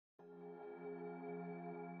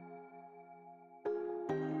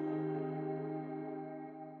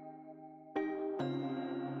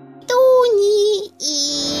The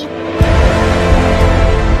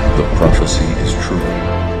prophecy is true.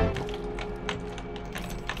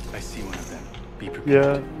 I see one of them. Be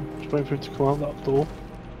prepared. Yeah, just waiting for him to come out that door.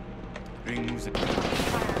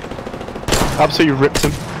 Absolutely ripped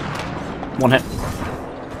him. One hit.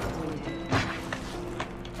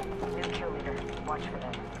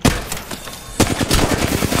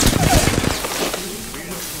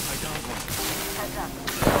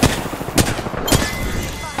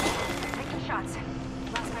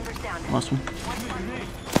 Last one.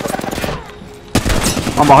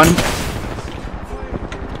 I'm behind him.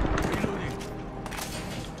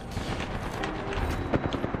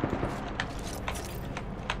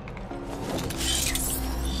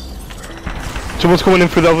 Someone's coming in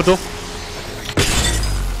through the other door.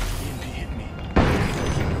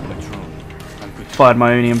 Fired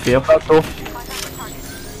my own EMP off. That door.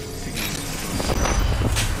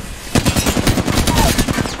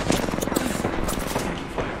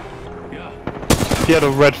 He had a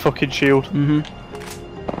red fucking shield. Mm-hmm.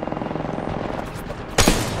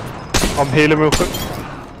 I'm healing real quick.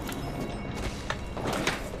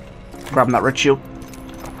 Grabbing that red shield.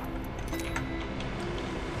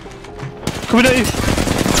 Coming at you.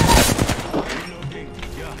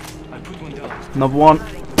 Another one.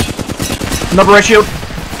 Another red shield.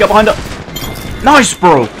 Get behind it. Nice,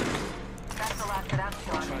 bro.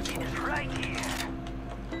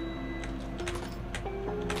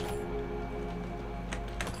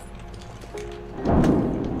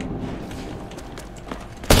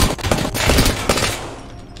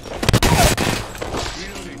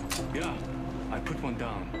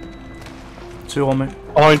 Two on me.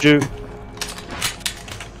 Behind you.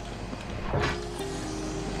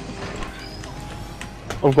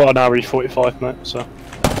 I've got an RE45, mate, so.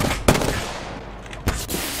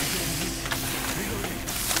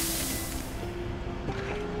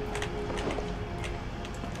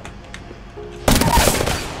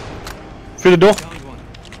 Through the door.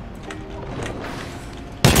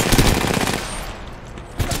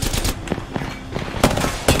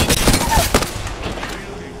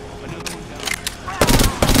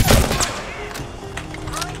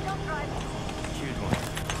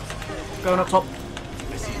 Going up top.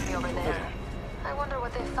 I wonder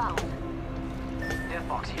what they found. Death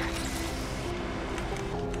box here.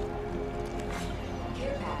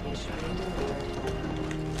 Care package being delivered.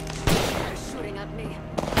 They're shooting at me.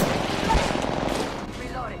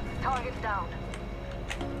 Reloading. Target down.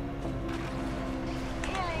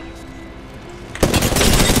 Healing.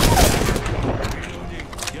 Reloading.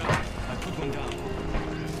 Yeah, I put one down.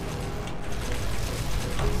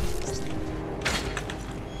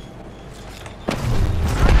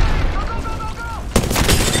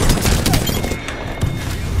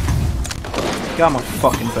 Get out my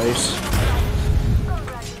fucking face.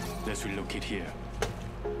 Let's relocate here.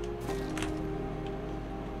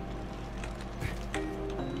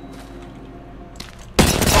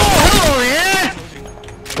 Oh, yeah!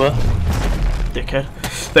 What? Dickhead.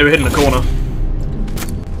 They were hidden in the corner.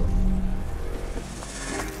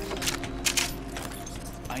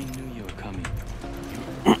 I knew you were coming.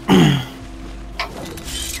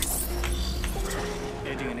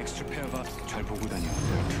 Adding an extra pair of us. 잘 보고 다녀.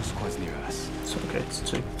 There are two squads near us. It's okay, it's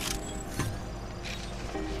two.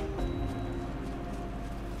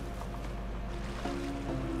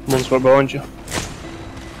 One's right behind you.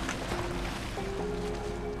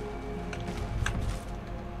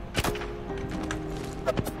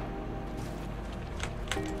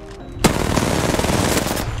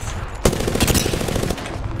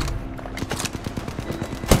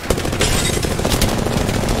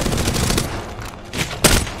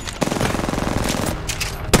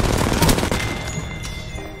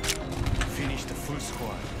 Finish the full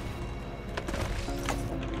squad.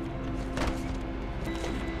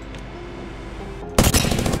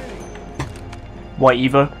 White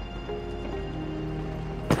Evo.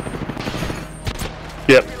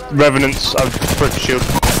 Yep, Revenants, I've broken shield.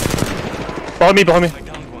 Behind me, behind me. I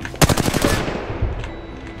downed one.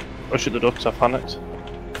 I'll shoot the door because I panicked.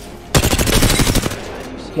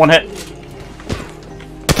 One hit.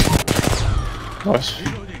 Nice.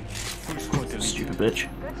 Reloading. Full squad deleted. Stupid bitch.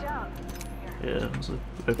 Yeah, it was a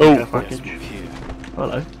Oh. care package. Let's move here.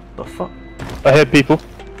 Hello. The fuck? I heard people.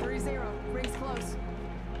 3-0. Rings close.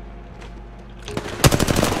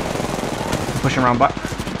 Pushing around back.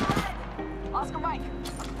 Oscar Mike.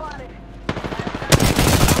 Spotted.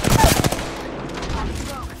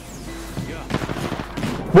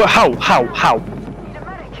 What? How? Need a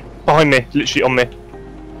medic. Behind me, literally on me.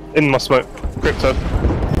 In my smoke. Crypto. 10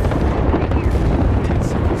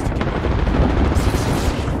 seconds to get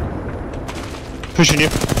Pushing you.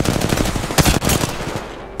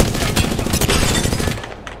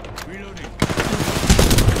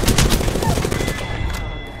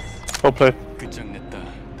 Well played. 끝장냈다.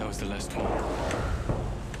 That was the last one.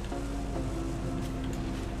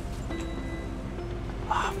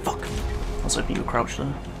 Ah, fuck. I was hoping you were crouched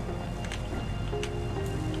there.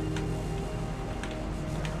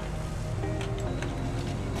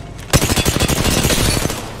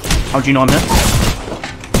 How do you know I'm here?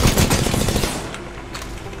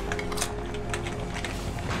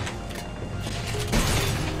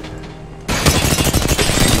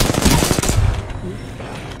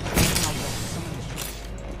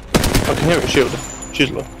 I can hear it, shield. She's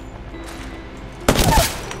low.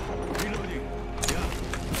 Reloading. Yeah.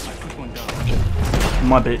 I put one down.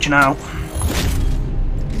 My bitch now.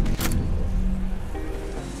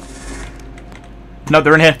 No,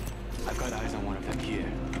 they're in here. I've got eyes on one of them here.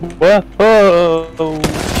 Where? Oh, boy.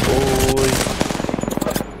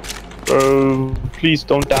 Bro, please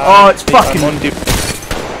don't die. Oh, it's fucking- I'm on duty.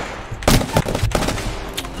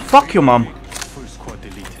 Fuck your mum. Full squad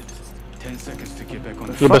deleted. 10 seconds to get back on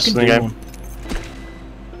the The best in the Fucking game.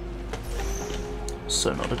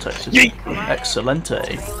 So not detected. Yeet.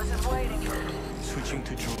 Excelente. Switching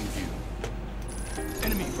to drone view.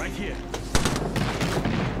 Enemy right here.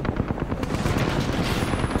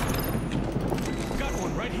 Got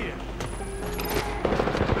one right here.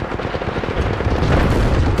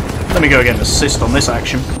 Let me go get an assist on this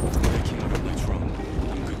action. Taking out of my drone.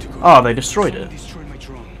 I'm good to go. Oh, they destroyed it. Destroy my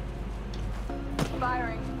drone.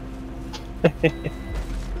 Firing.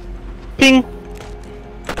 Ping.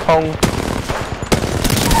 Pong.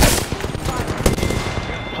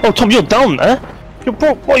 Oh, Tom, you're down there. You're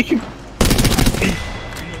bro. What are you?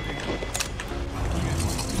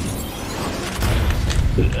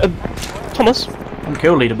 Thomas. I'm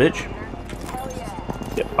kill leader, bitch.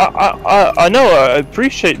 Yeah, I know. I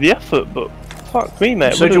appreciate the effort, but fuck me,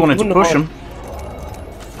 mate. You said you wanted to push him.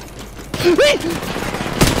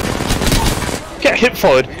 Get hip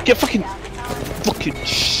forward. Get fucking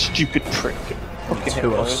stupid prick. Fucking hip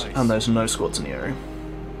To us, forward. and there's no squads in the area.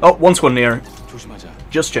 Oh, one squad in the area. 조심하자.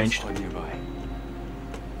 Just changed. Squad nearby.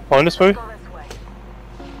 Find us, way. Go this way.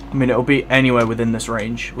 I mean, it'll be anywhere within this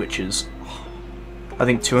range, which is, I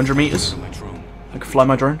think, 200 meters. My drone. I can fly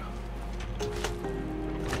my drone.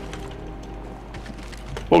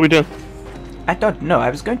 What are we doing? I don't know. I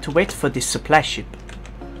was going to wait for this supply ship.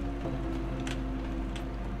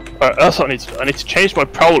 Alright, that's what I need to do. I need to change my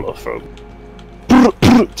prowler from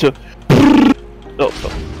to oh,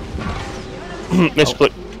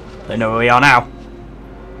 misclick. They know where we are now.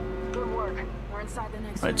 Good work. We're inside the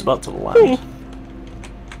next Right, it's ring. about to land.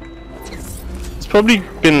 It's probably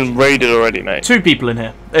been raided already, mate. 2 people in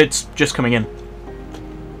here. It's just coming in.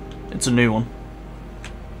 It's a new one.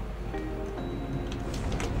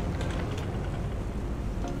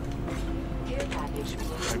 Care package.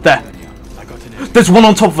 There. I got an enemy. There's one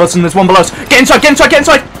on top of us and there's one below us. Get inside, get inside, get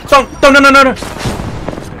inside! Don't, no.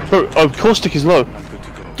 Bro, caustic is low. I'm good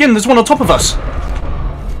to go. Get in, there's one on top of us.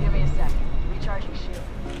 Give me a sec. Recharging shield.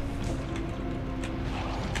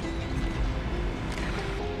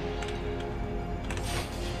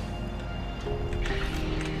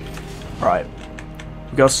 Right.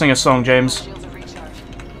 We gotta sing a song, James. Shields are recharged.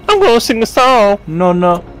 I'm gonna sing the song. No,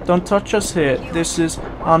 don't touch us here. This is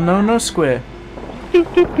our no square. Do,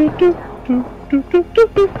 do, do, do, do, do, do, do,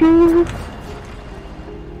 do, do.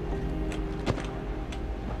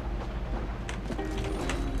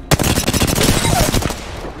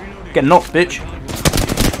 Get knocked, bitch.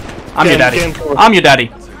 I'm your Get daddy. him, get him. I'm your daddy.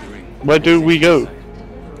 Where do we go?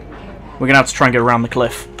 We're gonna have to try and get around the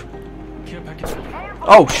cliff. Care package.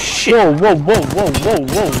 Oh shit! Whoa,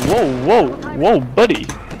 buddy.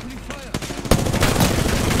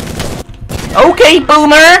 Okay,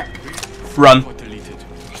 boomer! Run. Squad deleted.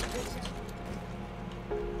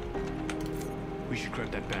 We should grab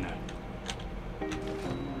that banner.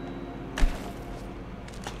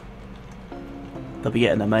 They'll be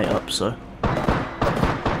getting their mate up, so.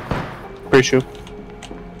 Pretty sure.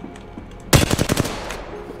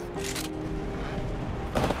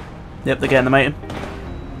 Yep, they're getting the mate in.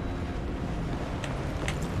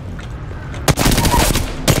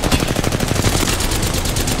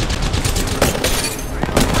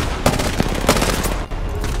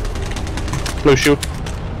 Blue shield.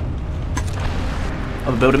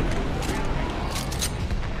 Other building.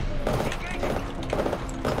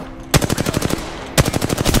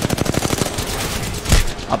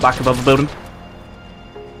 Up back above the building.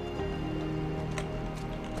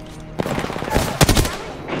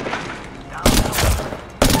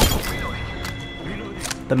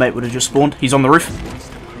 The mate would have just spawned. He's on the roof.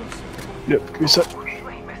 Yep, reset.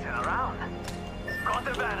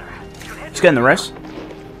 He's getting the rest.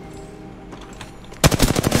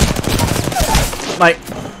 Mate.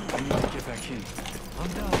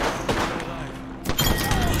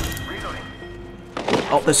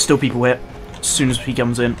 Oh, there's still people here. As soon as he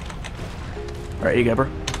comes in. Right, here you go, bro.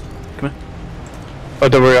 Come here. Oh,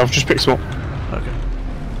 don't worry, I've just picked some up. Okay.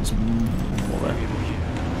 There's more there.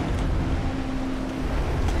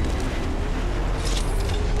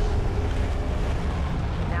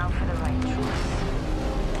 Now for the right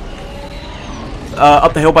choice.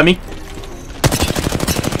 Up the hill by me.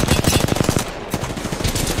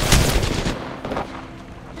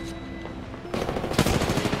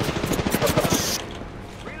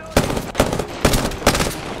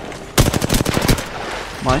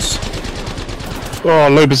 Nice. Oh,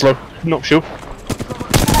 load is low. Not sure.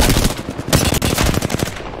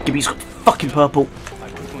 Gibby's got fucking purple. I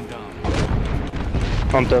put one down.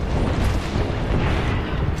 I'm dead.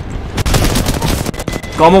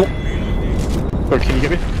 Gommel. Oh, can you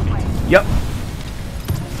get me? Yep.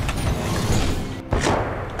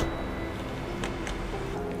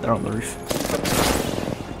 They're on the roof.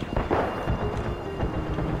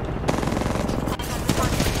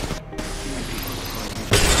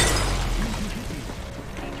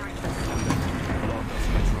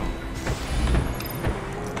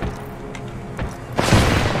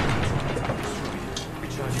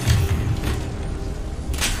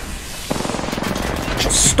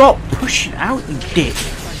 Stop pushing out, you dick.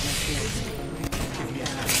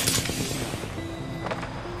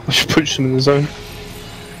 I should push them in the zone.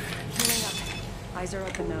 Eyes are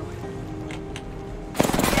open now.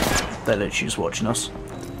 They're literally just watching us.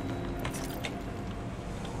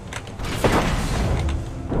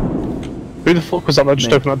 Who the fuck was that just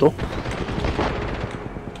Me. opened that door?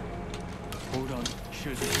 Hold on.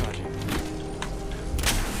 Shields recharging.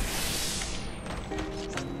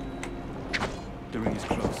 The ring is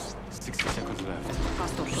close. 60 seconds left.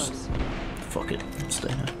 Hostile close. Fuck it.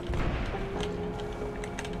 Stay here.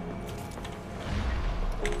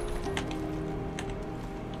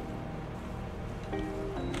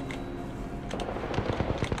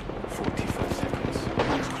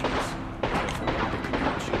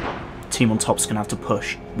 Team on top's gonna have to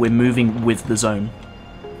push. We're moving with the zone.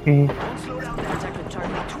 Detected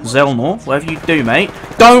target. Zelnor, whatever you do, mate,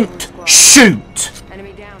 don't shoot!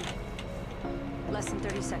 Enemy down. Less than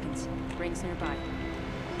 30 seconds. Rings nearby.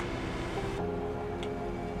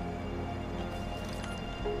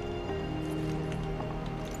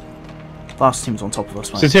 Last team's on top of us,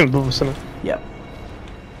 It's a mate. team above us, isn't it? Yep.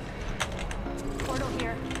 Portal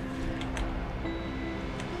here.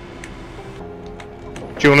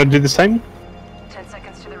 Do you want to do the same? 10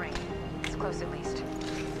 seconds to the ring. It's close at least.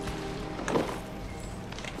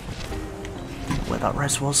 Where that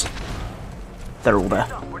res was. They're all there.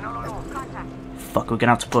 Fuck, we're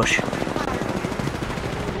gonna have to push.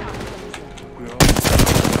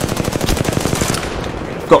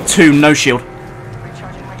 Got two, no shield.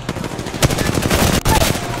 Recharging my shield.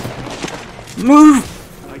 Move!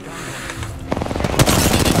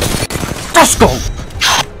 Let's go!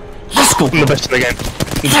 Let's go! I'm the best in the game.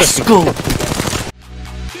 Let's go!